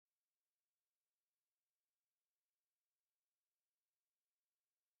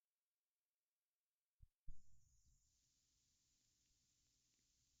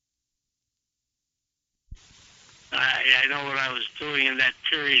I know what I was doing in that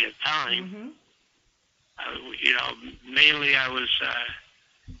period of time. Mm-hmm. You know, mainly I was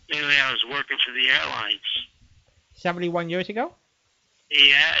working for the airlines. 71 years ago?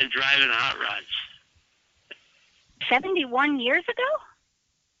 Yeah, and driving hot rods. 71 years ago?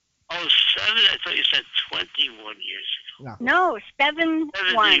 Oh, seven? I thought you said 21 years No. No, 71.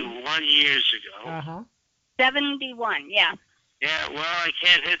 71 years ago. Uh-huh. 71, yeah. Yeah, well, I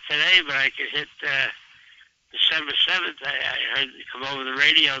can't hit today, but I could hit December 7th. I heard it come over the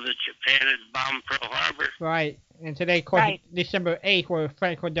radio that Japan had bombed Pearl Harbor. Right. And today, of course, Right. December 8th, where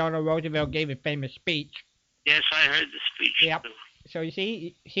Franklin Delano Roosevelt gave a famous speech. Yes, I heard the speech. Yep. Too. So you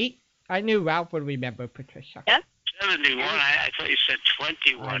see, I knew Ralph would remember, Patricia. Yep. 71. I thought you said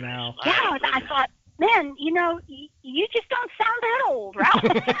 21. I know. Yeah, I thought, man, you know, you just don't sound that old, Ralph.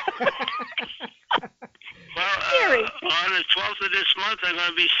 Well, on the 12th of this month, I'm going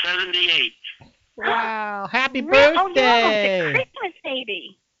to be 78. Wow. Happy Oh, you're almost birthday. a Christmas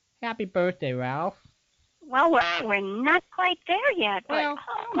baby. Happy birthday, Ralph. Well, we're not quite there yet, but Well,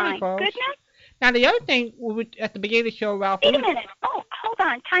 oh pretty my close. goodness. Now, the other thing, at the beginning of the show, Ralph... Wait a minute. Oh, hold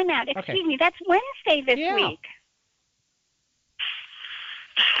on. Time out. Excuse me. That's Wednesday this week.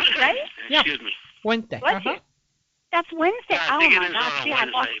 Right? Excuse me. Wednesday. What's it? That's Wednesday. Yeah, I think oh, it is my gosh. on a Yeah,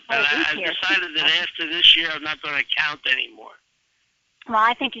 Wednesday. I But lost I've here. decided that after this year, I'm not going to count anymore. Well,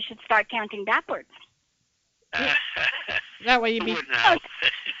 I think you should start counting backwards. That way you be...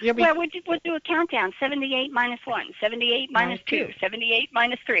 You'll be Well, we'll do a countdown. 78 minus 1, 78 minus 2, 78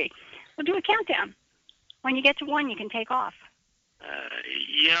 minus 3. We'll do a countdown. When you get to 1, you can take off.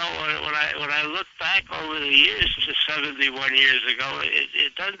 You know, when I look back over the years to 71 years ago,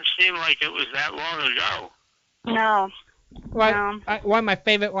 it doesn't seem like it was that long ago. No. Well, one of my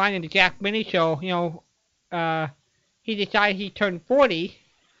favorite lines in the Jack Benny show, you know, he decided he turned 40,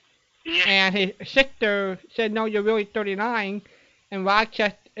 Yeah. and his sister said, no, you're really 39, and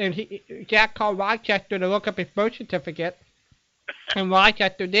Jack called Rochester to look up his birth certificate, and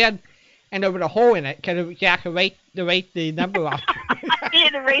Rochester did, and there was a hole in it because Jack erased the number off. He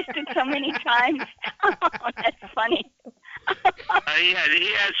had erased it so many times. Oh, that's funny. He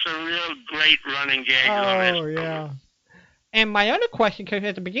had some real great running gags on Oh, this. yeah. And my other question, because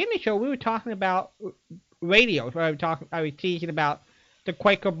at the beginning of the show, we were talking about radios. I was teasing about the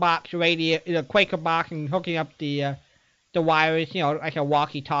Quaker Box radio, the Quaker Box, and hooking up the wires, you know, like a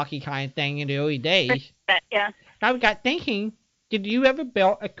walkie-talkie kind of thing in the early days. Yeah. Now we got thinking, did you ever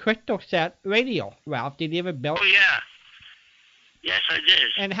build a crystal set radio, Ralph? Did you ever build? Oh, yeah. Yes, I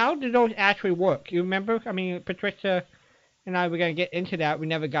did. And how did those actually work? You remember? I mean, Patricia and I were going to get into that. We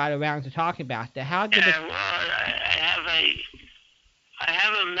never got around to talking about that. How did well, I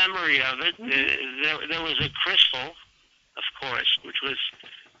have a memory of it. Mm-hmm. There was a crystal, of course, which was,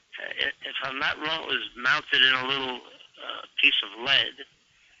 if I'm not wrong, it was mounted in a little piece of lead.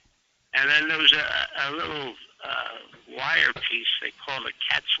 And then there was a little wire piece they called a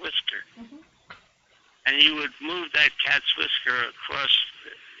cat's whisker. Mm-hmm. And you would move that cat's whisker across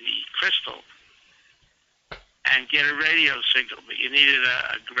the crystal and get a radio signal. But you needed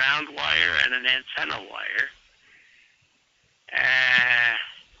a ground wire and an antenna wire. And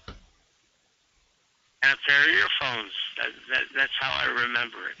a pair of earphones. That's how I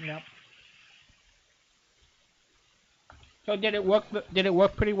remember it. Yep. So did it work? Did it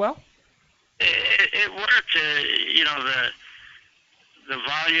work pretty well? It worked. You know, the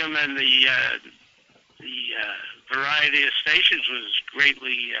volume and the variety of stations was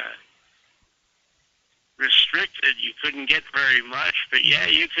greatly restricted. You couldn't get very much, but yeah,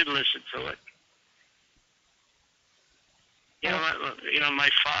 you could listen to it. You know, my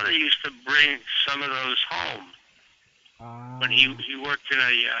father used to bring some of those home when he worked in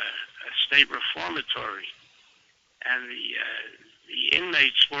a state reformatory, and the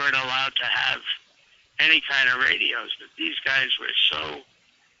inmates weren't allowed to have any kind of radios. But these guys were so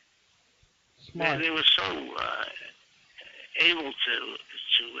smart. They were so able to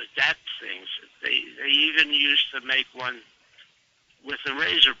adapt things. They even used to make one with a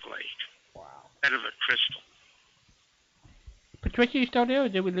razor blade instead of a crystal. Patricia, you still there, or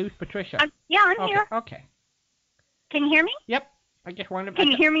did we lose Patricia? Yeah, I'm here. Okay. Can you hear me? Yep. I just wondered.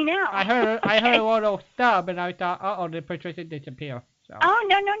 Can you hear me now? I heard a little stub, and I thought, did Patricia disappear? So. Oh,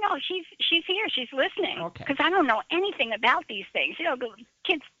 no. She's here. She's listening. Okay. Because I don't know anything about these things. You know, the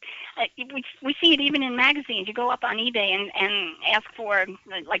kids, we see it even in magazines. You go up on eBay and ask for,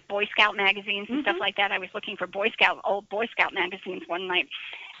 like, Boy Scout magazines and stuff like that. I was looking for old Boy Scout magazines one night.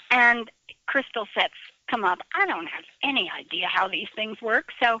 And crystal sets come up. I don't have any idea how these things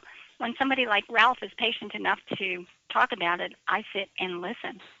work. So when somebody like Ralph is patient enough to talk about it, I sit and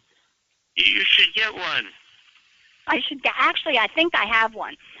listen. You should get one. Actually, I think I have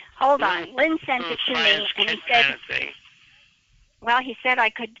one. Hold on. Lynn sent it to me, and he said, well, he said I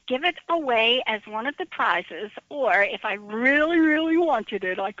could give it away as one of the prizes, or if I really, really wanted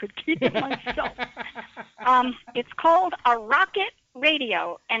it, I could keep it myself. It's called a rocket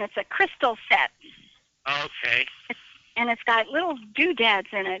radio, and it's a crystal set. Okay. And it's got little doodads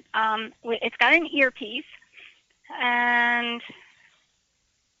in it. It's got an earpiece, and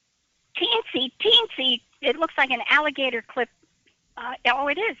teensy. It looks like an alligator clip.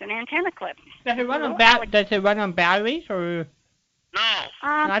 It is an antenna clip. Does it run on batteries or? No.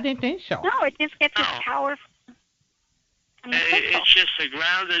 I didn't think so. No, it just gets its power from the crystal. It's just the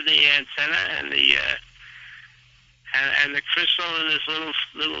ground of the antenna and the and the crystal and this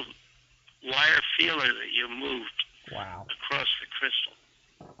little wire feeler that you moved across the crystal.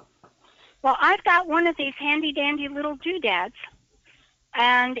 Well, I've got one of these handy dandy little doodads,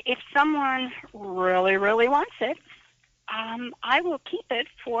 and if someone really, really wants it, I will keep it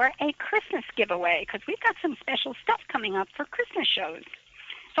for a Christmas giveaway, because we've got some special stuff coming up for Christmas shows.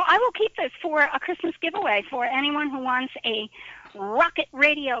 So I will keep this for a Christmas giveaway for anyone who wants a rocket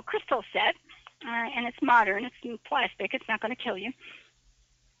radio crystal set, and it's modern, it's in plastic, it's not going to kill you,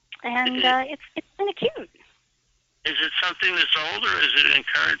 and it's kind of cute. Is it something that's old, or is it in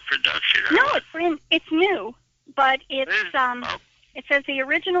current production? No, it's new, but it's it says the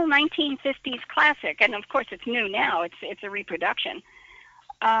original 1950s classic, and of course it's new now. It's a reproduction,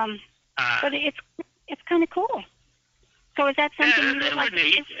 but it's kind of cool. So is that something you would like to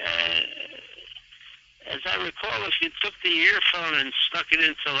do? As I recall, if you took the earphone and stuck it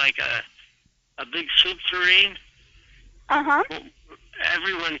into like a big soup tureen,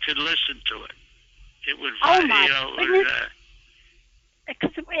 everyone could listen to it. It would,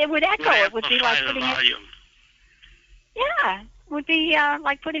 because it would echo. It would be like putting it. Yeah, it would be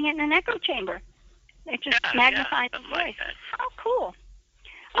like putting it in an echo chamber. It just magnifies the voice. Like how cool!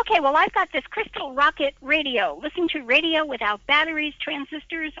 Okay, well, I've got this crystal rocket radio. Listen to radio without batteries,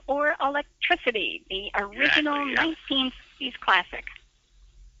 transistors, or electricity. The original 1950s classic.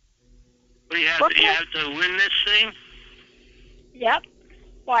 Well, you have to win this thing? Yep.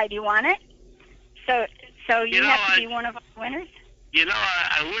 Why, do you want it? So you have to be one of our winners? You know,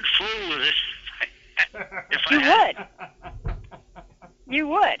 I would fool with it. You would? You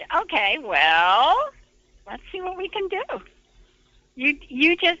would. Okay, well, let's see what we can do.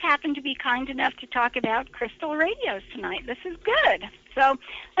 You just happen to be kind enough to talk about crystal radios tonight. This is good. So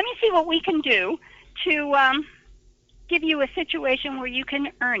let me see what we can do to give you a situation where you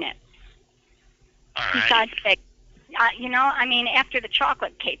can earn it. All right. Besides, you know, I mean, after the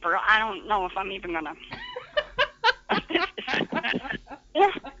chocolate caper, I don't know if I'm even going to...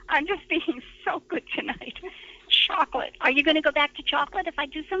 I'm just being so good tonight. Chocolate. Are you going to go back to chocolate if I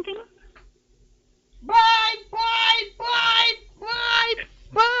do something? Bribe!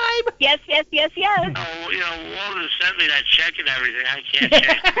 Yes. Oh, you know, Walden sent me that check and everything. I can't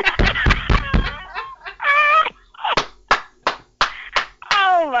check.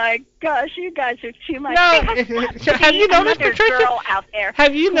 Oh my gosh, you guys are too much. No, so have you noticed, Patricia? Girl out there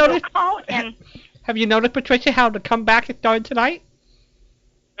have you noticed? Have you noticed, Patricia, how the comeback has started tonight?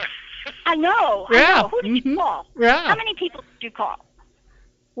 I know. Yeah. I know. Who did you call? Yeah. How many people did you call?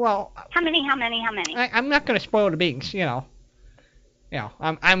 Well. How many? I'm not going to spoil the beans, you know.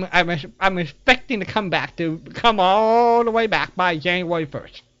 I'm expecting the comeback to come all the way back by January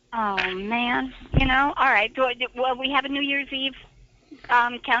 1st. Oh man, you know. All right. Well, we have a New Year's Eve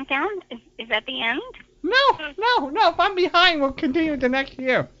countdown. Is that the end? No. If I'm behind, we'll continue the next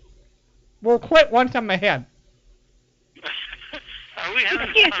year. We'll quit once I'm ahead. Are we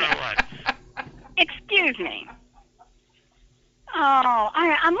having fun or what? Excuse me. Oh,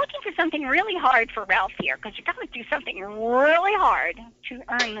 I'm looking for something really hard for Ralph here, because you got to do something really hard to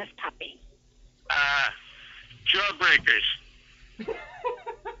earn this puppy. Jawbreakers.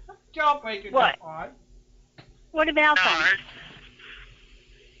 Jawbreakers. What? What about them?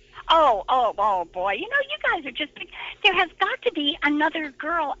 Oh, boy. You know, you guys are just... There has got to be another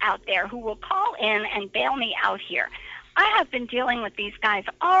girl out there who will call in and bail me out here. I have been dealing with these guys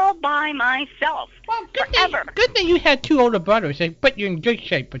all by myself forever. Good thing you had two older brothers. They put you in good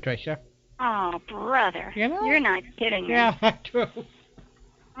shape, Patricia. Oh, brother. You know? You're not kidding me. Yeah, that's true.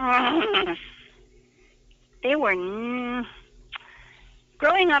 They were...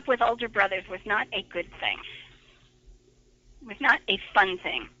 Growing up with older brothers was not a good thing. It was not a fun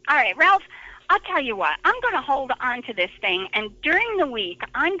thing. All right, Ralph, I'll tell you what. I'm going to hold on to this thing, and during the week,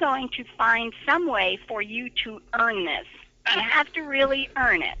 I'm going to find some way for you to earn this. You have to really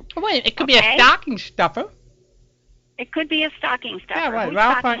earn it. Wait, it could be a stocking stuffer. It could be a stocking stuffer. Yeah, right. Whose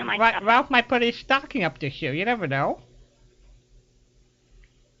Ralph stocking am I stuffing? Ralph might put his stocking up this year. You never know.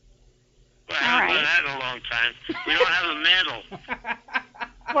 Well, I haven't done that in a long time. We don't have a mantle.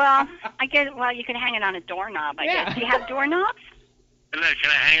 Well, well, you could hang it on a doorknob, I guess. Do you have doorknobs? And then,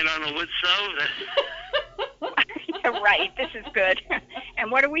 can I hang it on the wood stove? Yeah, right. This is good. And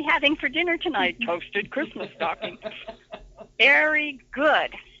what are we having for dinner tonight? Toasted Christmas stocking. Very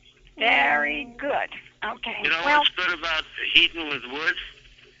good. Very good. Okay. You know what's good about heating with wood?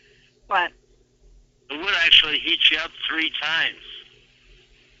 What? The wood actually heats you up 3 times.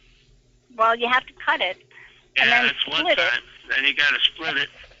 Well, you have to cut it. Yeah, and then that's one split time. Then you got to split it.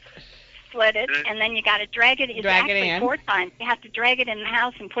 Split it, and then you got to drag it. It's actually in. 4 times. You have to drag it in the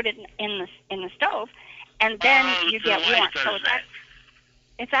house and put it in the stove, and then you get warm. So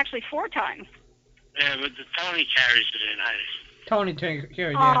it's actually 4 times. Yeah, but Tony carries it in. Tony carries it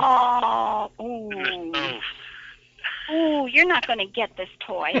in. Oh, In the stove. Ooh, you're not going to get this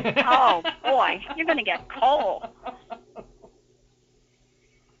toy. Oh boy, you're going to get coal.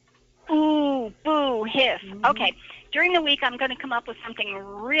 Ooh, boo, hiss. Okay. During the week, I'm going to come up with something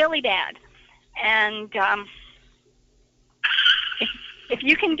really bad. And if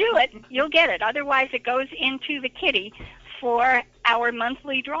you can do it, you'll get it. Otherwise, it goes into the kitty for our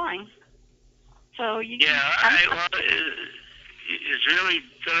monthly drawing. So you. Yeah, well, it's really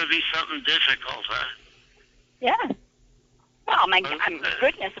going to be something difficult, huh? Yeah. Well, my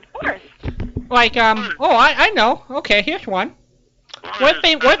goodness, of course. Like, I know. Okay, here's one. Well,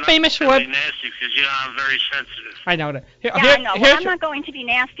 what famous really nasty because I'm very sensitive. I know that. I know. Well, I'm not going to be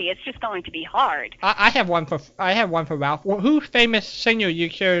nasty. It's just going to be hard. I have one for Ralph. Well, who's famous singer you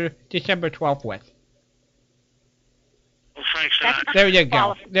share December 12th with? Well, Frank Sinatra. There you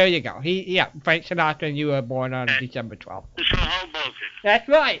go. There you go. Frank Sinatra, and you were born on December 12th. He's from Hoboken. That's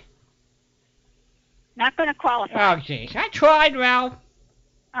right. Not going to qualify. Oh, jeez. I tried, Ralph.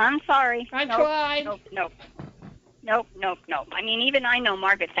 I'm sorry. I tried. Nope. I mean, even I know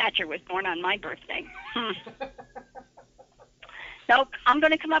Margaret Thatcher was born on my birthday. Nope. I'm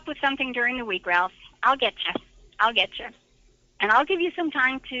going to come up with something during the week, Ralph. I'll get you. And I'll give you some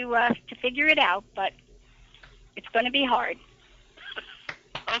time to figure it out, but it's going to be hard.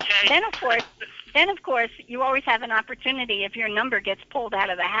 Okay. Then of course, you always have an opportunity if your number gets pulled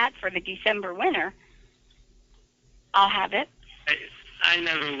out of the hat for the December winner. I'll have it. I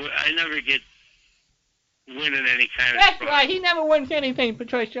never get winning any kind of. That's right. He never wins anything,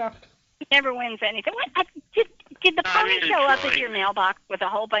 Patricia. He never wins anything. What? Did the pony show up at your mailbox with a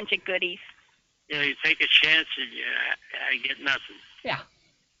whole bunch of goodies? You take a chance and I get nothing. Yeah.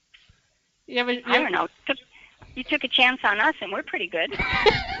 I don't know. You took a chance on us, and we're pretty good.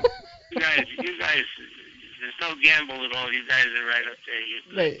 You guys, there's no gamble at all. You guys are right up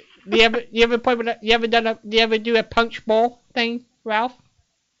there. Do you ever do a punch bowl thing, Ralph?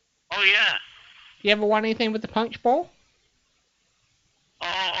 Oh yeah. You ever won anything with the punch bowl?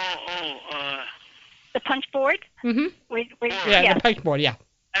 The punch board? Mm-hmm. Yeah, the punch board, yeah.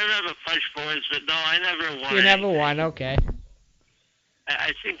 I remember punch boards, but no, I never won. You never won, okay.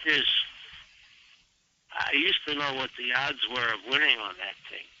 I think I used to know what the odds were of winning on that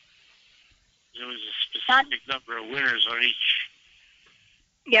thing. There was a specific number of winners on each.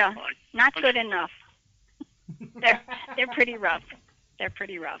 Yeah, not good enough. They're pretty rough.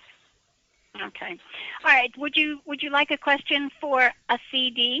 Okay. All right. Would you like a question for a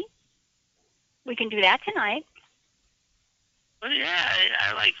CD? We can do that tonight. Well, yeah,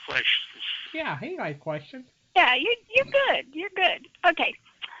 I like questions. Yeah, he likes questions. Yeah, you're good. You're good. Okay.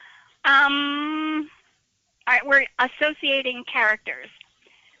 All right. We're associating characters.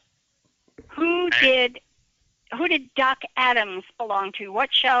 Who did Doc Adams belong to?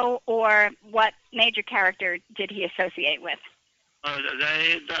 What show or what major character did he associate with?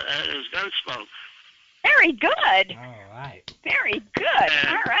 It was Gunsmoke. Very good. All right. Very good.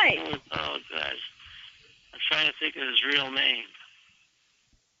 All right. Oh, gosh. I'm trying to think of his real name.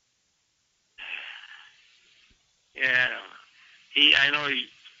 Yeah. I know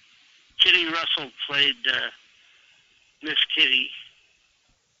Kitty Russell played Miss Kitty,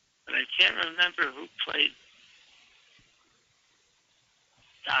 but I can't remember who played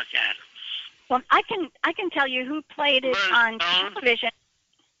Doc Adams. Well, I can tell you who played it on television.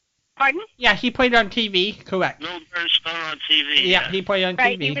 Pardon? Yeah, he played on TV, correct. No Bernstone on TV. Yeah, he played on TV.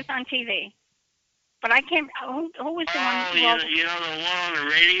 Right, he was on TV. But I can't. Who was the one? Oh, you know the one on the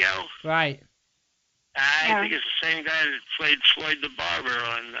radio? Right. I think it's the same guy that played Floyd the Barber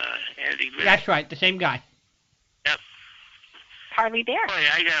on Andy Griffith. That's right, the same guy. Yep. Harley Bear. Boy,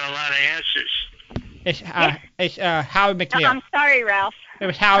 I got a lot of answers. It's Howard McNeil. I'm sorry, Ralph. It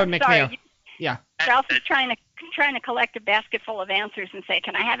was Howard McNeil. Sorry. Yeah. Ralph is trying to trying to collect a basket full of answers and say,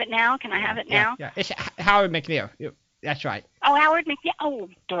 can I have it now? Can I have it now? Yeah, it's Howard McNeil. That's right. Oh, Howard McNeil. Oh,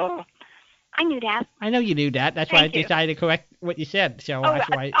 duh. I knew that. I know you knew that. That's why I decided to correct what you said. So that's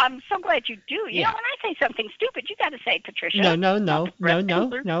why. I'm so glad you do. You know, when I say something stupid, you got to say, Patricia.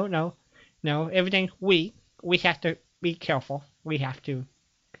 No. Everything we have to be careful. We have to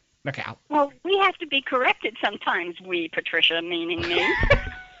look out. Well, we have to be corrected sometimes. We, Patricia, meaning me.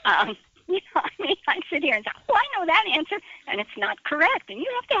 You know, I mean, I sit here and say, oh, I know that answer, and it's not correct, and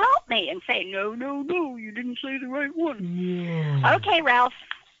you have to help me and say, no, you didn't say the right one. Yeah. Okay, Ralph,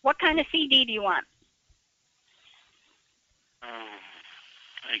 what kind of CD do you want? Oh,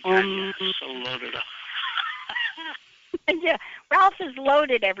 my God, you're so loaded up. Yeah, Ralph is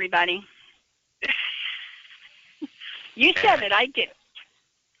loaded, everybody. You said it, I did.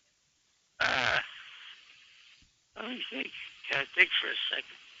 Let me think. Can I think for a second?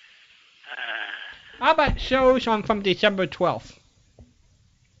 How about shows from December 12th?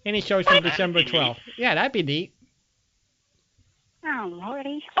 Any shows from December 12th? Yeah, that'd be neat. Oh,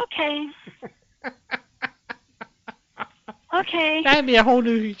 Lordy. Okay. Okay. That'd be a whole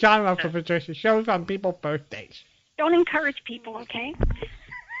new genre for Patricia. Shows on people's birthdays. Don't encourage people, okay?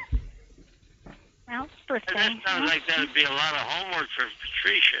 Ralph's birthday. That sounds like that would be a lot of homework for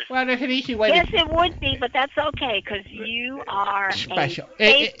Patricia. Well, there's an easy way Yes, it would be, but that's okay, because you are special.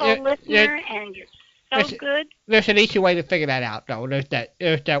 A faithful listener, and you're so good. There's an easy way to figure that out, though. There's that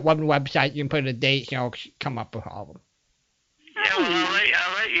one website you can put in a date, and it'll come up with all of them. Yeah, well,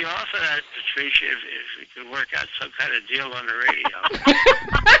 I'll let you off of that, Patricia, if we could work out some kind of deal on the radio.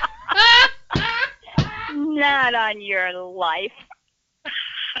 Not on your life.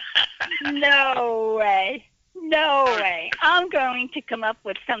 No way. No way. I'm going to come up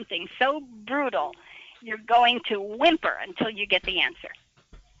with something so brutal, you're going to whimper until you get the answer.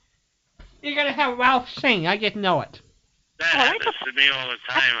 You're going to have Ralph sing. I just know it. That happens to me all the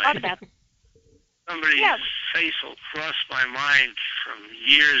time. Somebody's face will cross my mind from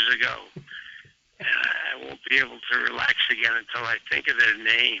years ago, and I won't be able to relax again until I think of their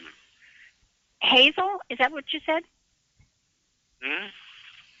name. Hazel? Is that what you said? Hmm?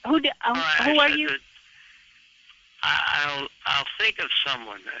 Who are you? I'll think of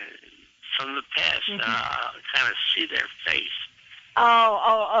someone from the past. I'll kind of see their face.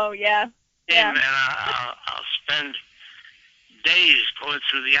 Oh, yeah. And I'll spend days going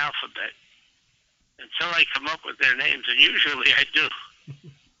through the alphabet until I come up with their names, and usually I do.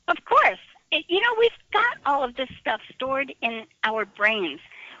 Of course. We've got all of this stuff stored in our brains.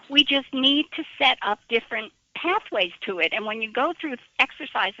 We just need to set up different pathways to it. And when you go through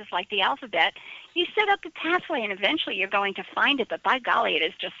exercises like the alphabet, you set up the pathway, and eventually you're going to find it. But by golly, it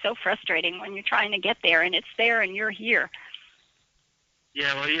is just so frustrating when you're trying to get there, and it's there, and you're here.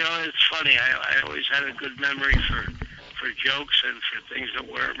 Yeah, well, it's funny. I always had a good memory for jokes and for things that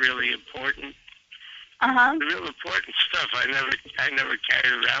weren't really important. Uh-huh. The real important stuff I never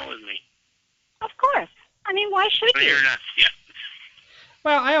carried around with me. Of course. I mean, why should you? You're not, yeah.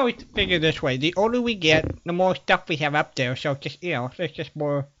 Well, I always figure this way. The older we get, the more stuff we have up there. So just, there's just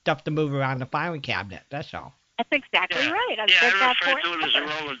more stuff to move around the filing cabinet. That's all. That's exactly right. I refer to it as a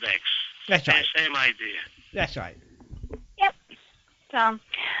Rolodex. That's right. Same idea. That's right. Yep. So,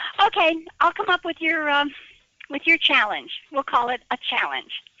 okay, I'll come up with your challenge. We'll call it a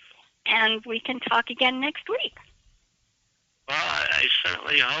challenge, and we can talk again next week. Well, I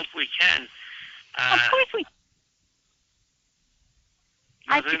certainly hope we can. Of course we.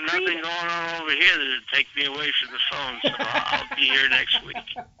 Nothing going on over here that'll take me away from the phone, so I'll be here next week.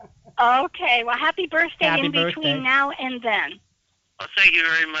 Okay. Well, happy birthday Happy birthday. Between now and then. Well, thank you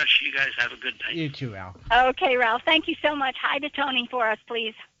very much. You guys have a good night. You too, Ralph. Okay, Ralph. Thank you so much. Hi to Tony for us,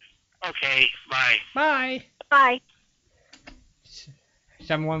 please. Okay. Bye. Bye. Bye.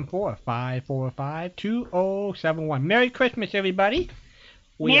 714-545-2071. Merry Christmas, everybody.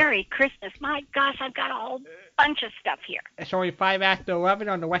 Merry Christmas. My gosh, I've got a whole bunch of stuff here. It's only 5 after 11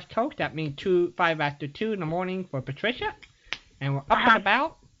 on the West Coast. That means 5 after 2 in the morning for Patricia. And we're up and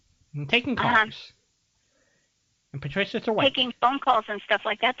about and taking calls. And Patricia's awake. Taking phone calls and stuff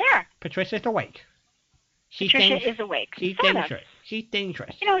like that there. Patricia's awake. Patricia is awake. She's dangerous. She's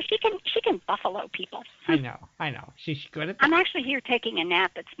dangerous. She can buffalo people. I know. She's good at that. I'm actually here taking a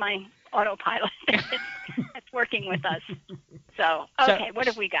nap. It's my autopilot that's working with us. So, okay, what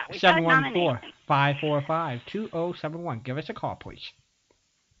have we got? We've got 714-545-2071. Give us a call, please.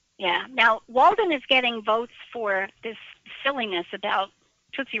 Yeah. Now, Walden is getting votes for this silliness about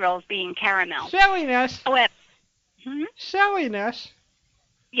Tootsie Rolls being caramel. Silliness? However, Silliness?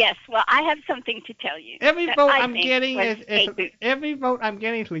 Yes, well, I have something to tell you. Every that vote I I'm think getting was is fake news. every vote I'm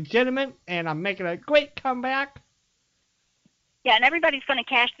getting is legitimate, and I'm making a great comeback. Yeah, and everybody's going to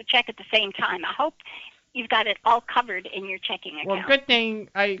cash the check at the same time. I hope you've got it all covered in your checking account. Well, good thing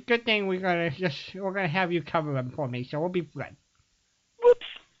we're gonna have you cover them for me, so we'll be good. Whoops.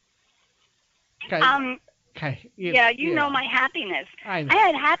 Okay. Okay. You know my happiness. I know. I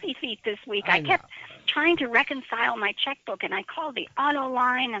had happy feet this week. I kept know. trying to reconcile my checkbook, and I called the auto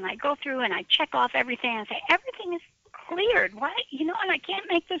line, and I go through and I check off everything and say, everything is cleared. What? And I can't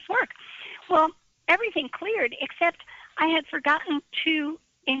make this work. Well, everything cleared, except I had forgotten to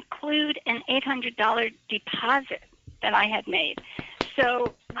include an $800 deposit that I had made.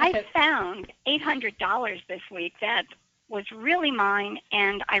 So I found $800 this week that was really mine,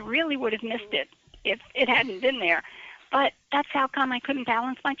 and I really would have missed it if it hadn't been there. But that's how come I couldn't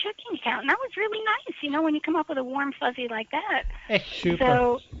balance my checking account. And that was really nice, when you come up with a warm fuzzy like that. It's super.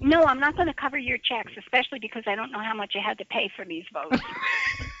 So, no, I'm not going to cover your checks, especially because I don't know how much you had to pay for these votes.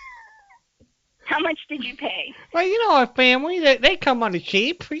 How much did you pay? Well, our family, they come on the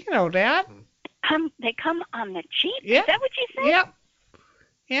cheap. You know that. They come on the cheap? Yep. Is that what you said?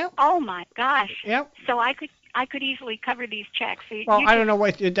 Yep. Oh, my gosh. Yep. So I could easily cover these checks. So well, I don't know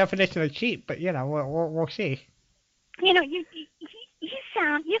what your definition of cheap, but, we'll see. You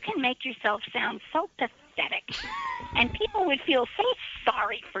can make yourself sound so pathetic, and people would feel so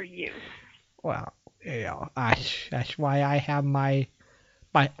sorry for you. Well, that's why I have my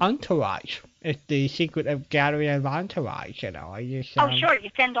entourage. It's the secret of gathering an entourage, I just... Oh, sure,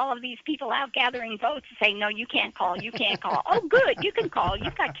 you send all of these people out gathering votes and say, no, you can't call. Oh, good, you can call.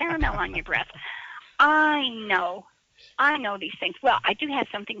 You've got caramel on your breath. I know these things. Well, I do have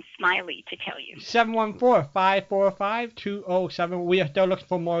something smiley to tell you. 714-545-2070. We are still looking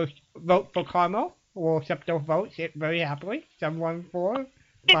for more votes for Carmel. We'll accept those votes very happily. 714.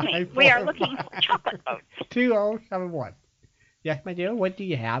 Excuse me, we are looking for chocolate votes. 2071. Yes, my dear, what do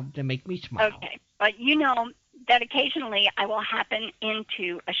you have to make me smile? Okay, but that occasionally I will happen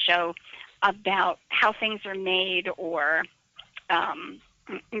into a show about how things are made, or,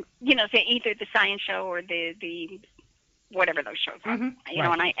 say either the science show or the whatever those shows are.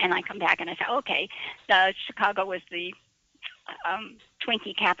 Right. And I come back and I say, okay, Chicago was the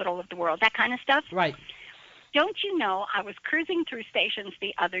Twinkie capital of the world, that kind of stuff. Right. Don't you know, I was cruising through stations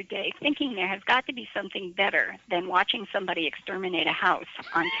the other day thinking there has got to be something better than watching somebody exterminate a house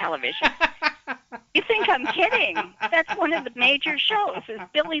on television. You think I'm kidding? That's one of the major shows, is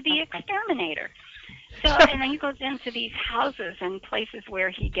Billy the Exterminator. So, and then he goes into these houses and places where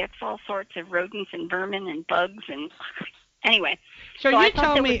he gets all sorts of rodents and vermin and bugs and... Anyway. So you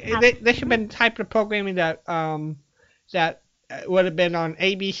tell me there should have been type of programming that would have been on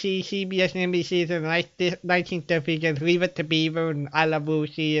ABC, CBS, and NBC in the 1950s. Leave It to Beaver and I Love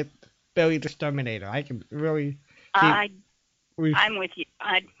Lucy. It's Billy the Exterminator. I can really. I'm with you.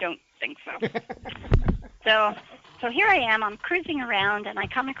 I don't think so. So here I am. I'm cruising around and I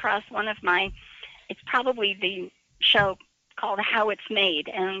come across one of my. It's probably the show called How It's Made,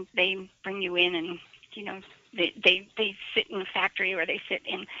 and they bring you in and they sit in a factory or they sit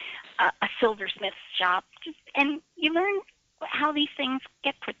in a silversmith's shop, and you learn how these things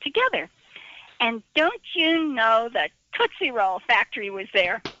get put together. And don't you know the Tootsie Roll factory was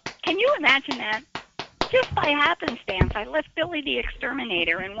there? Can you imagine that? Just by happenstance, I left Billy the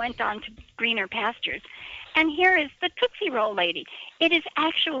Exterminator and went on to greener pastures. And here is the Tootsie Roll lady. It is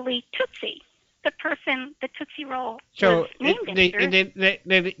actually Tootsie, the person the Tootsie Roll was named after.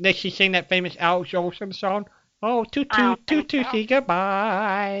 Did she sing that famous Al Jolson song? Oh, Tootsie,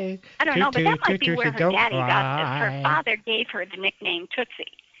 goodbye. I don't know, but that might be where her daddy got this. Her father gave her the nickname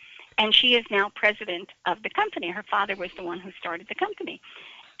Tootsie, and she is now president of the company. Her father was the one who started the company,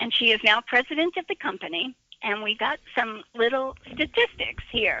 and she is now president of the company, and we got some little statistics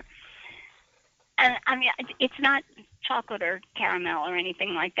here. And, I mean, it's not chocolate or caramel or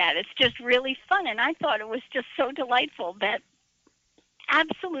anything like that. It's just really fun, and I thought it was just so delightful that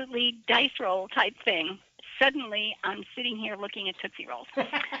absolutely dice roll type thing. Suddenly, I'm sitting here looking at Tootsie Rolls. So,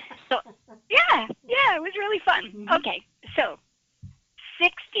 yeah, it was really fun. Mm-hmm. Okay, so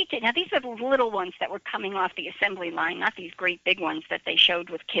 62. Now, these are the little ones that were coming off the assembly line, not these great big ones that they showed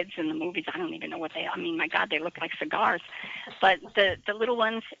with kids in the movies. I don't even know what I mean, my God, they look like cigars. But the little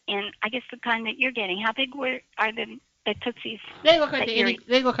ones, and I guess the kind that you're getting, how big are the Tootsies? They look like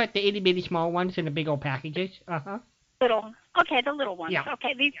the itty bitty small ones in the big old packages. The little ones. Yeah.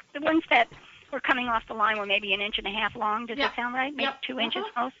 Okay, the ones that were coming off the line were maybe 1.5 inches long. Does that sound right? Maybe 2 inches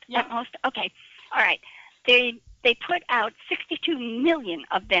at most? Okay. All right. They put out 62 million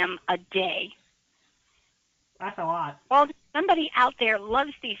of them a day. That's a lot. somebody out there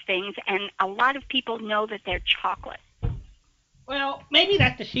loves these things, and a lot of people know that they're chocolate. Well, maybe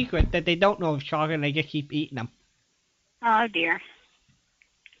that's the secret, that they don't know it's chocolate and they just keep eating them. Oh, dear.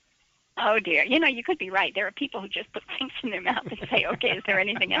 Oh, dear. You know, you could be right. There are people who just put things in their mouth and say, okay, is there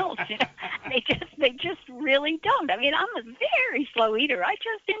anything else? You know, they just really don't. I mean, I'm a very slow eater. I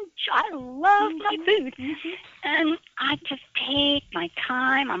love my food. And I just take my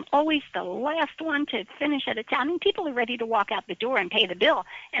time. I'm always the last one to finish at a time. I mean, people are ready to walk out the door and pay the bill,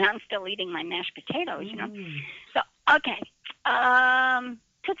 and I'm still eating my mashed potatoes, you know. So, okay.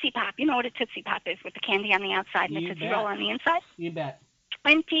 Tootsie Pop. You know what a Tootsie Pop is, with the candy on the outside and the Tootsie Roll on the inside? You bet.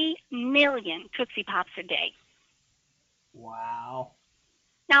 20 million Tootsie Pops a day. Wow.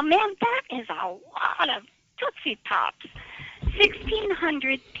 Now, man, that is a lot of Tootsie Pops.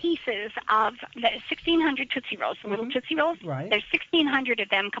 1,600 pieces of the 1,600 Tootsie Rolls, little Tootsie Rolls. Right. There's 1,600 of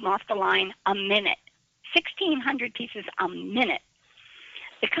them come off the line a minute. 1,600 pieces a minute.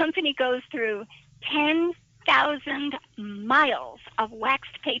 The company goes through 10,000 miles of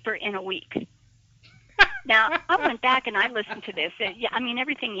waxed paper in a week. Now, I went back and I listened to this. Yeah, I mean,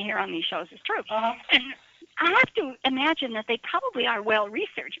 everything you hear on these shows is true. And I have to imagine that they probably are well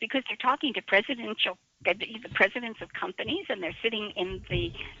researched, because they're talking to the presidents of companies, and they're sitting in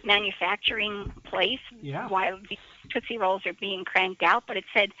the manufacturing place while the Tootsie Rolls are being cranked out. But it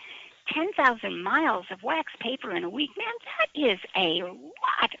said 10,000 miles of wax paper in a week. Man, that is a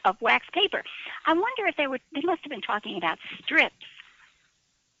lot of wax paper. I wonder if they must have been talking about strips.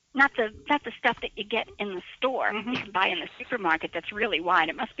 Not the stuff that you get in the store, you can buy in the supermarket that's really wide.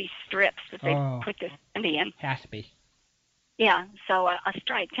 It must be strips that they put this candy in. Has to be. Yeah, so a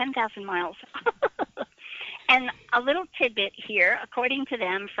stripe, 10,000 miles. And a little tidbit here, according to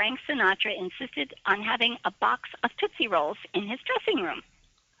them, Frank Sinatra insisted on having a box of Tootsie Rolls in his dressing room.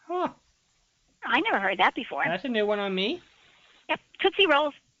 Huh. I never heard that before. That's a new one on me. Yep, Tootsie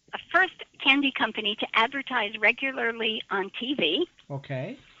Rolls, the first candy company to advertise regularly on TV.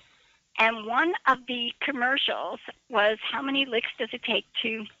 Okay. And one of the commercials was, how many licks does it take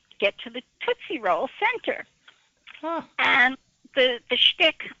to get to the Tootsie Roll center? Huh. And the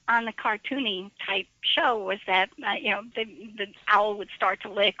shtick on the cartoony type show was that, the owl would start to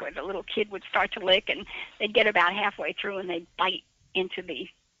lick, or the little kid would start to lick, and they'd get about halfway through and they'd bite into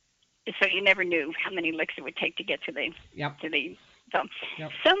so you never knew how many licks it would take to get to the,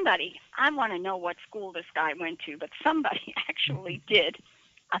 somebody, I want to know what school this guy went to, but somebody actually did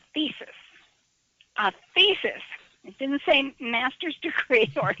a thesis. It didn't say master's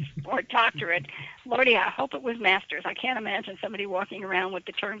degree or doctorate. Lordy, I hope it was master's. I can't imagine somebody walking around with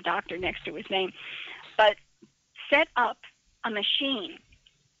the term doctor next to his name. But set up a machine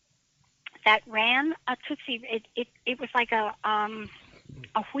that ran a Tootsie. It was like a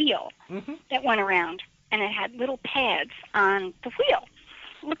wheel that went around, and it had little pads on the wheel.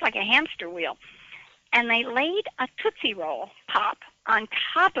 It looked like a hamster wheel. And they laid a Tootsie Roll pop on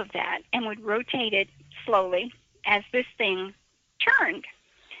top of that and would rotate it slowly as this thing turned.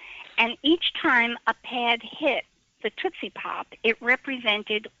 And each time a pad hit the Tootsie Pop, it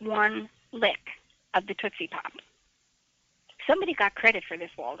represented one lick of the Tootsie Pop. Somebody got credit for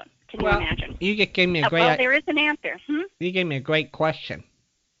this, Walden. Can you imagine? You just gave me a great... Well, there is an answer. You gave me a great question.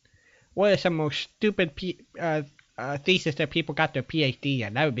 What are some most stupid thesis that people got their PhD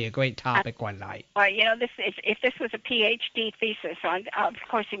in? That would be a great topic one night. Well, if this was a PhD thesis, of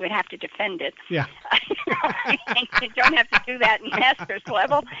course you would have to defend it. Yeah. You don't have to do that in master's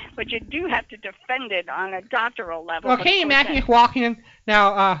level, but you do have to defend it on a doctoral level. Well, can you imagine just walking in?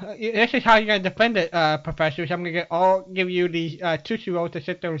 Now, this is how you're going to defend it, professors. I'm going to give you the Tootsie Rolls to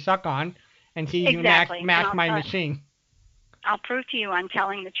sit there and suck on, and see if you match my machine. I'll prove to you I'm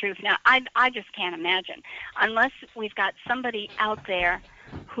telling the truth. Now, I just can't imagine. Unless we've got somebody out there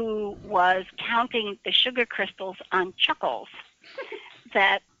who was counting the sugar crystals on Chuckles,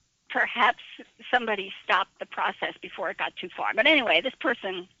 that perhaps somebody stopped the process before it got too far. But anyway, this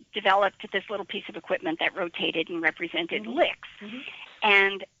person developed this little piece of equipment that rotated and represented licks.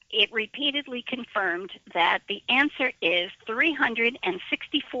 And it repeatedly confirmed that the answer is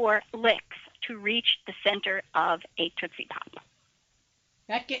 364 licks to reach the center of a Tootsie Pop.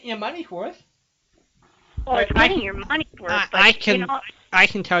 That's getting your money's worth. Well, it's getting your money's worth. I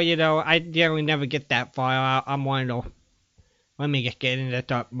can tell you, though, I generally never get that far. I'm one of those, let me just get in there,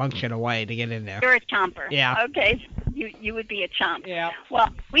 start bunching away to get in there. You're a chomper. Yeah. Okay, you would be a chomp. Yeah. Well,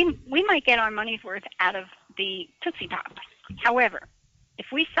 we might get our money's worth out of the Tootsie Pop. However, if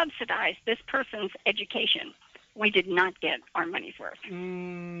we subsidize this person's education, we did not get our money's worth.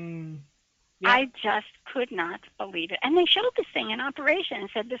 Yeah. I just could not believe it. And they showed this thing in operation and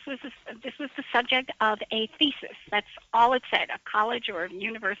said this was the subject of a thesis. That's all it said, a college or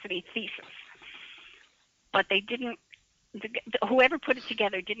university thesis. But they didn't. Whoever put it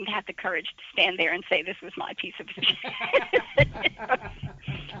together didn't have the courage to stand there and say this was my piece of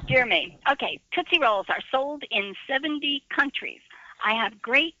Dear me. Okay, Tootsie Rolls are sold in 70 countries. I have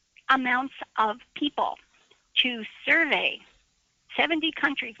great amounts of people to survey. 70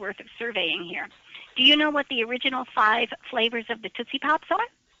 countries worth of surveying here. Do you know what the original 5 flavors of the Tootsie Pops are?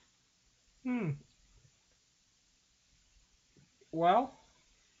 Well,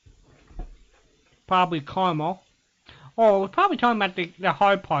 probably caramel. Oh, we're probably talking about the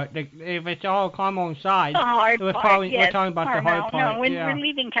hard part. If it's all caramel inside. The hard part, part, yes. We're talking about caramel. the hard part. No, we're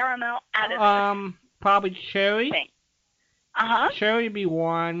leaving caramel out of this. Probably cherry. Cherry would be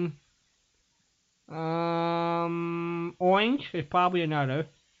one. Orange is probably another.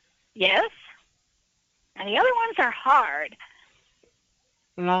 Yes. And the other ones are hard.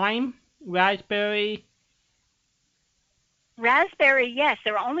 Lime, raspberry. Raspberry, yes.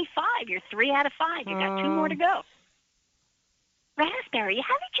 There are only 5. You're 3 out of 5. You got 2 more to go. Raspberry.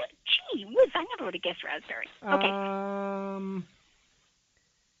 How did you? Gee whiz, I never would have guessed raspberry. Okay.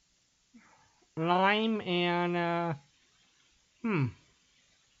 Lime and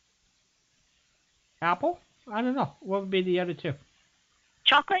apple? I don't know. What would be the other 2?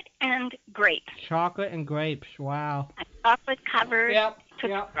 Chocolate and grape. Chocolate and grapes. Wow. A chocolate covered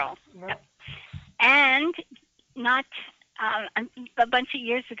Tootsie Roll. Yep. And not a bunch of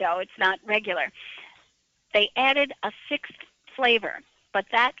years ago. It's not regular. They added a 6th flavor, but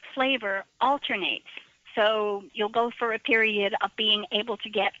that flavor alternates. So you'll go for a period of being able to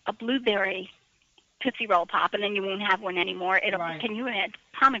get a blueberry Tootsie Roll Pop, and then you won't have one anymore. Can you add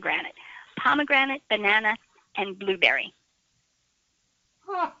pomegranate? Pomegranate, banana, and blueberry.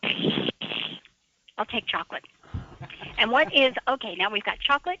 Huh. I'll take chocolate. And what is, okay, now we've got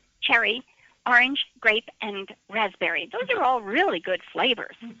chocolate, cherry, orange, grape, and raspberry. Those are all really good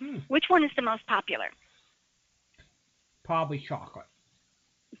flavors. Mm-hmm. Which one is the most popular? Probably chocolate.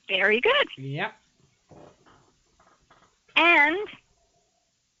 Very good. Yep. And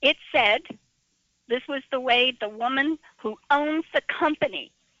it said, this was the way the woman who owns the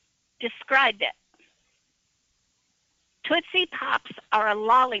company described it. Tootsie Pops are a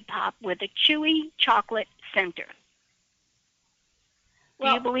lollipop with a chewy chocolate center. Do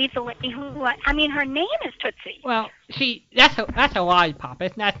you believe the lady who? I mean, her name is Tootsie. Well, see, that's a lollipop.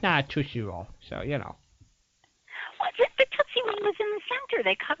 That's not a Tootsie Roll. So you know. Well, the Tootsie one was in the center.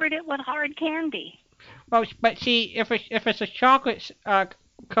 They covered it with hard candy. Well, but see, if it's a chocolate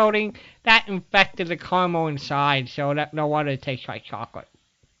coating, that infected the caramel inside, so that no wonder it tastes like chocolate.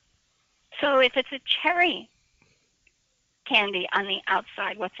 So if it's a cherry candy on the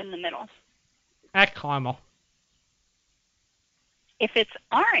outside, what's in the middle? That's caramel. If it's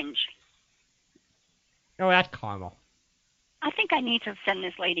orange. Oh, that's caramel. I think I need to send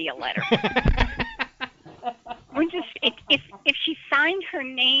this lady a letter. If she signed her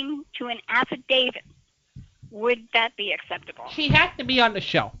name to an affidavit, would that be acceptable? She has to be on the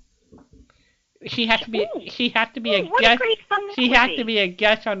show. She has to be. Ooh. She has to be a what guest. A great fun that she would has be. to be a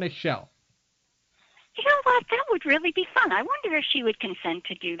guest on the show. You know what? That would really be fun. I wonder if she would consent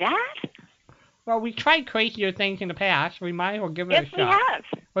to do that. Well, we tried crazier things in the past. We might as well give it a shot. Yes, we have.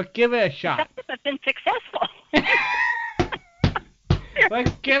 Let's give it a shot. It's been successful.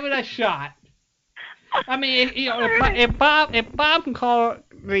 Let's give it a shot. I mean, if Bob can call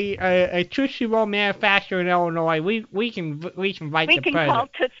a Tootsie Roll manufacturer in Illinois, we can write the president. We can call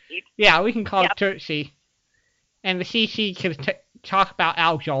Tootsie. Yeah, we can call Tootsie, and the CC can talk about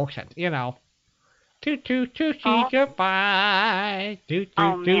Al Jolson. You know, Tootsie goodbye,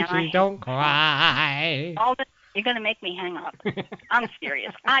 Tootsie don't cry. You're gonna make me hang up. I'm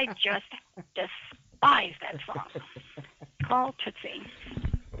serious. I just despise that song. Call Tootsie.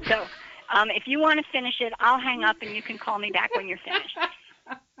 So. If you want to finish it, I'll hang up and you can call me back when you're finished.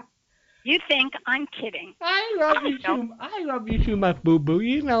 You think I'm kidding. I love you too much, boo-boo.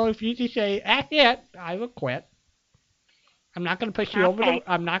 You know, if you just say, that's it, I will quit. I'm not going to push you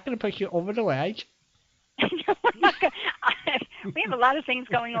over the ledge. No, we're not gonna, we have a lot of things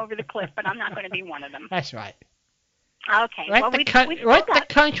going over the cliff, but I'm not going to be one of them. That's right. Okay. Let the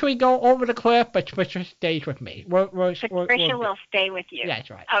country go over the cliff, but Patricia stays with me. Patricia will stay with you. That's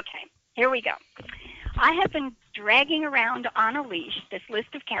right. Okay. Here we go. I have been dragging around on a leash this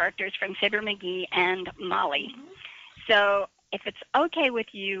list of characters from Fibber McGee and Molly. Mm-hmm. So if it's okay with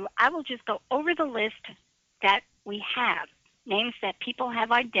you, I will just go over the list that we have, names that people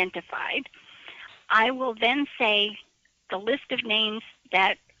have identified. I will then say the list of names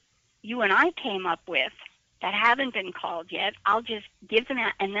that you and I came up with that haven't been called yet, I'll just give them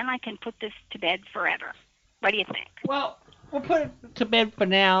out, and then I can put this to bed forever. What do you think? Well, we'll put it to bed for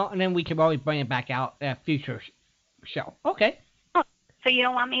now, and then we can always bring it back out at a future show. Okay. Oh, so you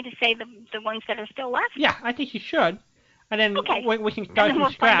don't want me to say the ones that are still left? Yeah, I think you should. And then we can start and then from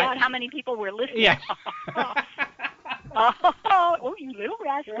we'll scratch. find out how many people were listening. Yeah. Oh, you little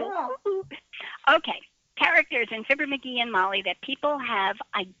rascal. Yeah. Okay. Characters in Fibber McGee and Molly that people have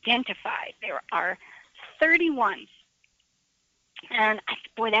identified. There are 31. And,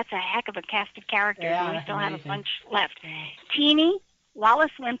 boy, that's a heck of a cast of characters, and we still have a bunch left. Teeny,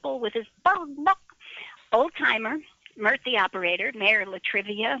 Wallace Wimple with his buck, Old Timer, Mert the Operator, Mayor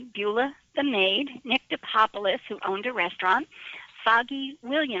Latrivia, Beulah the Maid, Nick DePopulis, who owned a restaurant, Foggy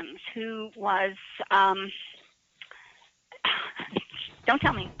Williams, who was, don't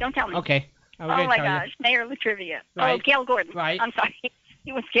tell me. Okay. Oh, my gosh, Mayor Latrivia. Right. Oh, Gail Gordon. Right. I'm sorry.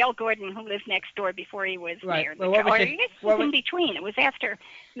 He was Gail Gordon, who lived next door before he was Mayor Well, Latrivia. Or I guess it was in between. It was after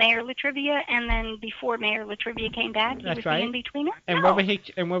Mayor Latrivia, and then before Mayor Latrivia came back, he was the in-betweener. And what was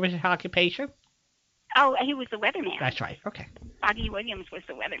his occupation? Oh, he was the weatherman. That's right. Okay. Foggy Williams was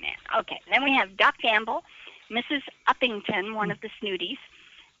the weatherman. Okay. Then we have Doc Gamble, Mrs. Uppington, one of the Snooties,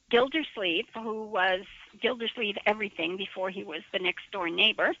 Gildersleeve, who was Gildersleeve everything before he was the next-door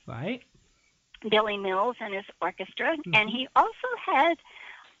neighbor. Right. Billy Mills and his orchestra. Mm-hmm. And he also had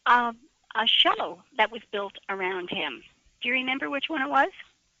a show that was built around him. Do you remember which one it was?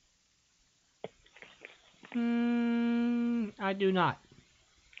 I do not.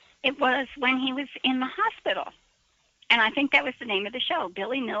 It was when he was in the hospital. And I think that was the name of the show.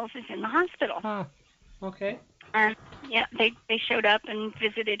 Billy Mills is in the hospital. Huh. Okay. And yeah, they showed up and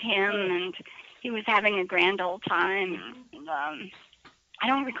visited him, and he was having a grand old time. And, I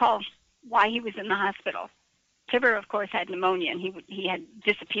don't recall why he was in the hospital. Fibber, of course, had pneumonia, and he had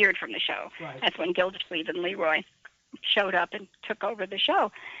disappeared from the show. Right. That's when Gildersleeve and Leroy showed up and took over the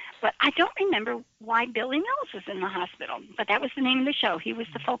show. But I don't remember why Billy Mills was in the hospital. But that was the name of the show. He was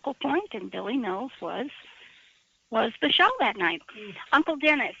the focal point, and Billy Mills was the show that night. Uncle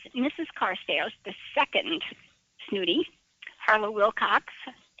Dennis, Mrs. Carstairs, the second Snooty, Harlow Wilcox.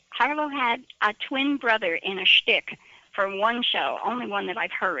 Harlow had a twin brother in a shtick for one show, only one that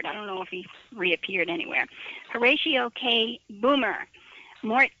I've heard. I don't know if he reappeared anywhere. Horatio K. Boomer,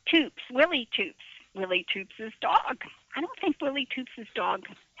 Mort Toops, Willie Toops' dog. I don't think Willie Toops' dog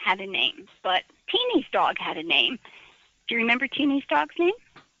had a name, but Teeny's dog had a name. Do you remember Teeny's dog's name?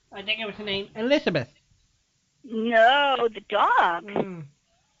 I think it was the name Elizabeth. No, the dog.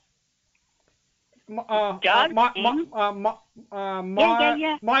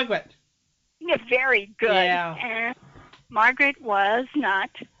 Margaret. Yeah, very good. Yeah. And Margaret was not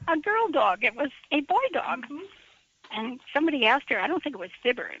a girl dog. It was a boy dog. Mm-hmm. And somebody asked her, I don't think it was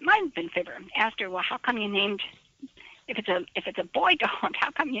Fibber. It might have been Fibber. Asked her, well, how come you named, if it's a boy dog,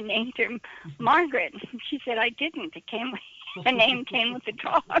 how come you named her Margaret? She said, I didn't. The name came with the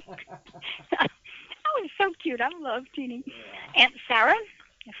dog. That was so cute. I love Teeny. Aunt Sarah,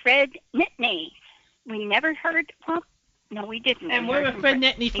 Fred Nittany. We never heard, well, no, we didn't. And where was Fred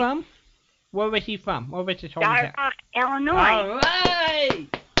Nittany from? Where was he from? Where was his home? Starbuck, Illinois. All right.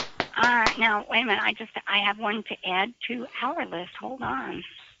 All right. Now, wait a minute. I have one to add to our list. Hold on.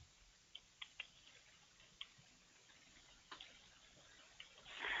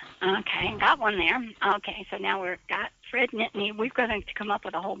 Okay, got one there. Okay, so now we've got Fred Nittany. We're going to come up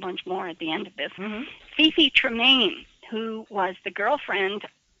with a whole bunch more at the end of this. Mm-hmm. Fifi Tremaine, who was the girlfriend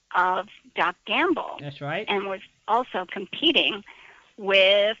of Doc Gamble. That's right. And was also competing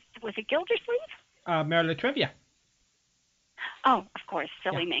with, was it Gildersleeve? Mayor Latrivia. Oh, of course,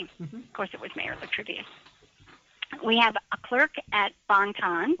 silly me. Mm-hmm. Of course it was Mayor Latrivia. We have a clerk at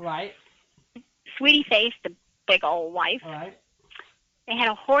Bonton. Right. Sweetie Face, the big old wife. Right. They had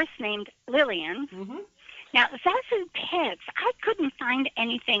a horse named Lillian. Mm-hmm. Now, Zazu Pitts, I couldn't find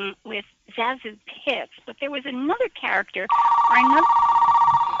anything with Zazu Pitts, but there was another character or another...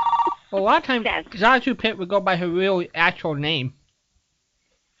 Well, a lot of times, Zazu Pitt would go by her real actual name.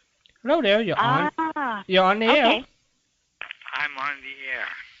 Hello there, you're on. You're on the air. I'm on the air.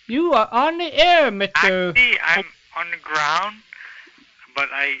 You are on the air, Mr. Actually, I'm on the ground, but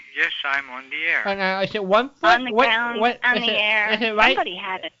I'm on the air. And is it one foot? On the ground, on the air. Is it right? Somebody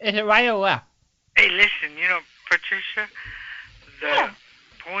had it. Is it right or left? Hey, listen, Patricia, the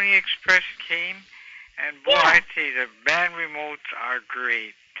Pony Express came, and boy, I tell you, the band remotes are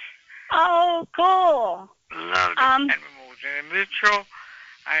great. Oh, cool. Love the band remotes. And the Mutual,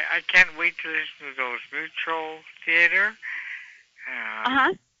 I can't wait to listen to those Mutual Theater.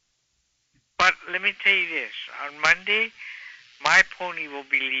 Uh-huh. But let me tell you this. On Monday, my pony will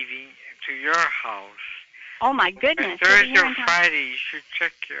be leaving to your house. Oh my goodness! Thursday or Friday, you should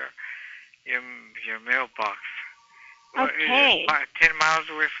check your mailbox. Okay. What, is it 10 miles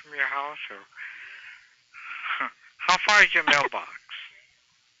away from your house, or how far is your mailbox?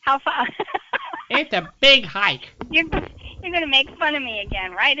 How far? It's a big hike. You're gonna make fun of me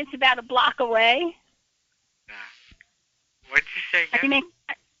again, right? It's about a block away. Yeah. What'd you say again?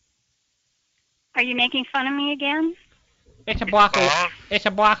 Are you making fun of me again? It's a block away. It's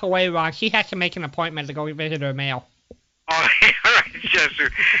a block away, Ron. She has to make an appointment to go visit her mail. Oh, all right. Just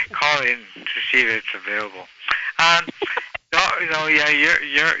call in to see if it's available. No, yeah,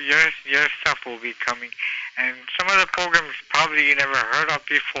 your stuff will be coming, and some of the programs probably you never heard of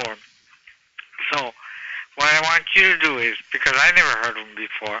before. So, what I want you to do is, because I never heard of them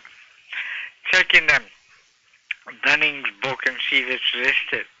before, check in them Dunning's book and see if it's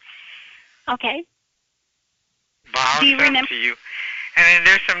listed. Okay. But I'll send to you. And then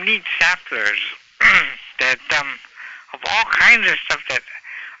there's some neat samplers that of all kinds of stuff that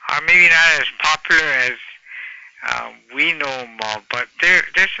are maybe not as popular as we know them all, but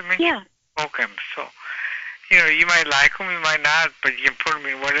there's some interesting programs. So, you might like them, you might not, but you can put them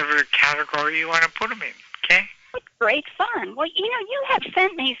in whatever category you want to put them in, okay? What great fun. Well, you have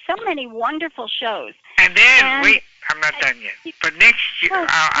sent me so many wonderful shows. And then, wait, I'm not done yet. But next year,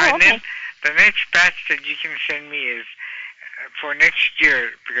 then the next batch that you can send me is for next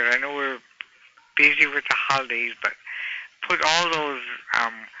year, because I know we're busy with the holidays, but put all those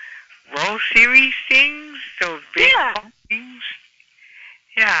World Series things, those baseball things.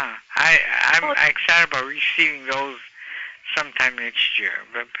 Yeah, I'm excited about receiving those sometime next year,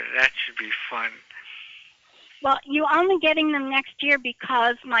 but that should be fun. Well, you're only getting them next year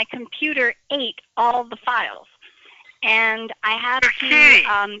because my computer ate all the files, and I have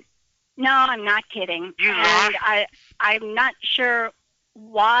to. No, I'm not kidding. And I'm not sure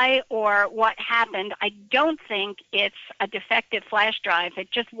why or what happened. I don't think it's a defective flash drive.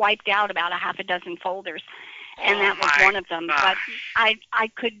 It just wiped out about a half a dozen folders, and that was one of them. But I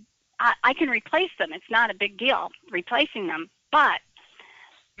can replace them. It's not a big deal replacing them. But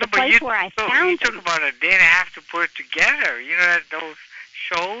the place where I found them. You took about a day and a half to put it together. You know those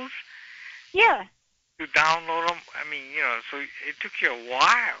shows? Yeah. To download them. I mean, so it took you a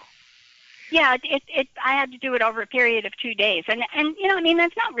while. Yeah, I had to do it over a period of 2 days, and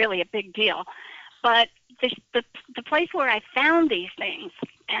that's not really a big deal, but the place where I found these things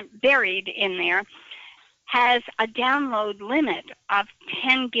and buried in there has a download limit of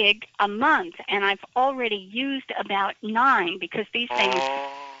 10 gig a month, and I've already used about 9 because these things.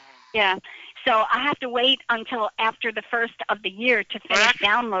 Yeah, so I have to wait until after the first of the year to finish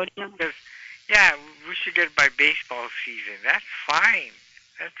downloading them. Yeah, we should get it by baseball season. That's fine.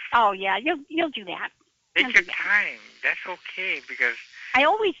 Oh yeah, you'll do that. Take your time. That's okay because I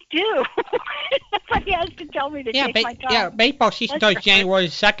always do. Somebody has to tell me to take my time. Yeah, baseball season starts January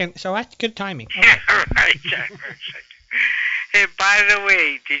 2nd, so that's good timing. Okay. Yeah, right. January 2nd. Hey, by the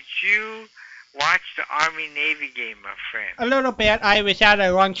way, did you watch the Army-Navy game, my friend? A little bit. I was at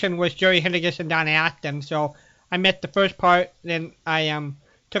a luncheon with Jerry Henniges and Don Aston, so I missed the first part. Then I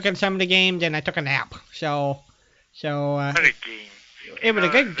took in some of the game. Then I took a nap. So. What a game. It was a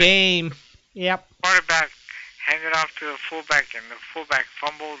good game. Yep. Quarterback handed off to the fullback, and the fullback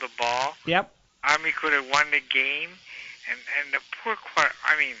fumbled the ball. Yep. Army could have won the game, and the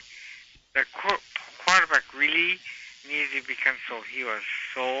quarterback really needed to be consoled. He was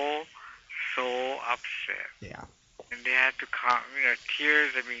so upset. Yeah. And they had to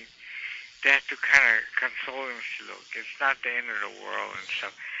tears. I mean, they had to kind of console him. Look, it's not the end of the world and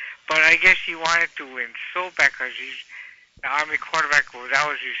stuff. But I guess he wanted to win so bad because he's the Army quarterback. That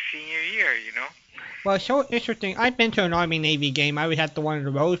was his senior year, Well, it's so interesting. I've been to an Army-Navy game. I was at the one in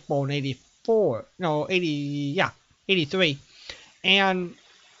the Rose Bowl in 83. And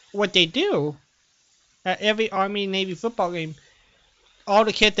what they do, at every Army-Navy football game, all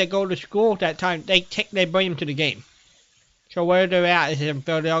the kids that go to school at that time, they bring them to the game. So where they're at, is it in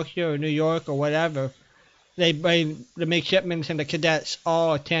Philadelphia or New York or whatever, they bring the midshipmen and the cadets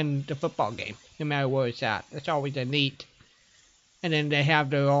all attend the football game, no matter where it's at. It's always a neat. And then they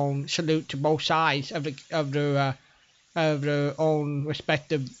have their own salute to both sides of their own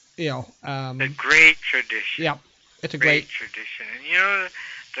respective, A great tradition. Yep, it's a great tradition. And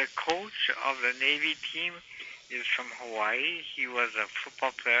the coach of the Navy team is from Hawaii. He was a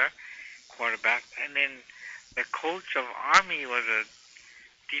football player, quarterback, and then the coach of Army was a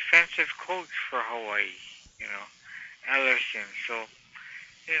defensive coach for Hawaii. Ellerson. So,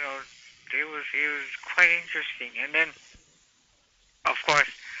 it was quite interesting. And then, of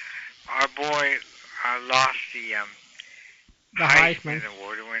course, our boy lost The Heisman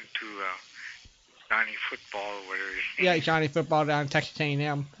Award. It went to Johnny Football or whatever his name. Yeah, Johnny Football down in Texas A&M.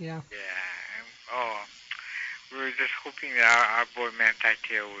 Yeah. Yeah. We were just hoping that our boy Manti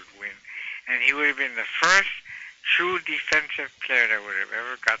would win, and he would have been the first true defensive player that would have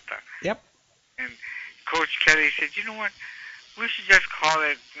ever got that. Yep. And Coach Kelly said, you know what? We should just call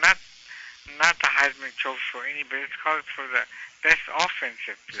it not the Heisman Trophy for anybody. Let's call it for the best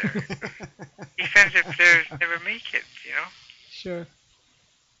offensive player. Defensive players never make it, you know. Sure.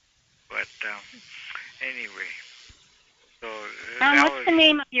 But anyway, so what's the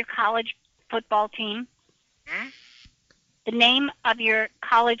name of your college football team? The name of your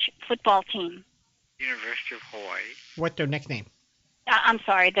college football team? University of Hawaii. What's their nickname? I'm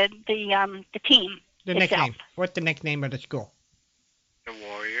sorry, the team. The itself. nickname. What's the nickname of the school? The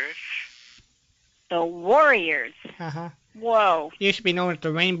Warriors. The Warriors. Uh-huh. Whoa. Used to be known as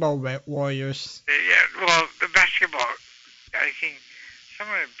the Rainbow Warriors. Yeah, well, the basketball, I think some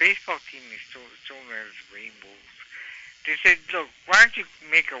of the baseball team is still known as Rainbows. They said, look, why don't you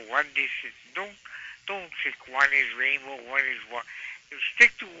make a one decision? Don't think one is rainbow, one is one. You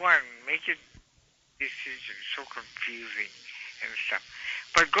stick to one, make a decision. So confusing and stuff.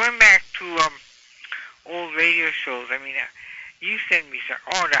 But going back to old radio shows, I mean, you sent me some.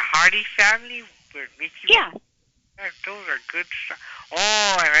 Oh, the Hardy Family with Mickey. Yeah. Those are good stuff.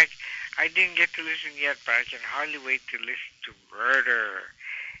 Oh, and I didn't get to listen yet, but I can hardly wait to listen to Murder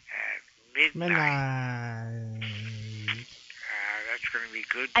at midnight. That's going to be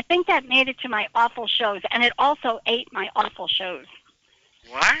good. I think that made it to my awful shows, and it also ate my awful shows.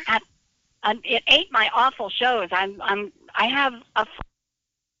 What? It ate my awful shows. I have a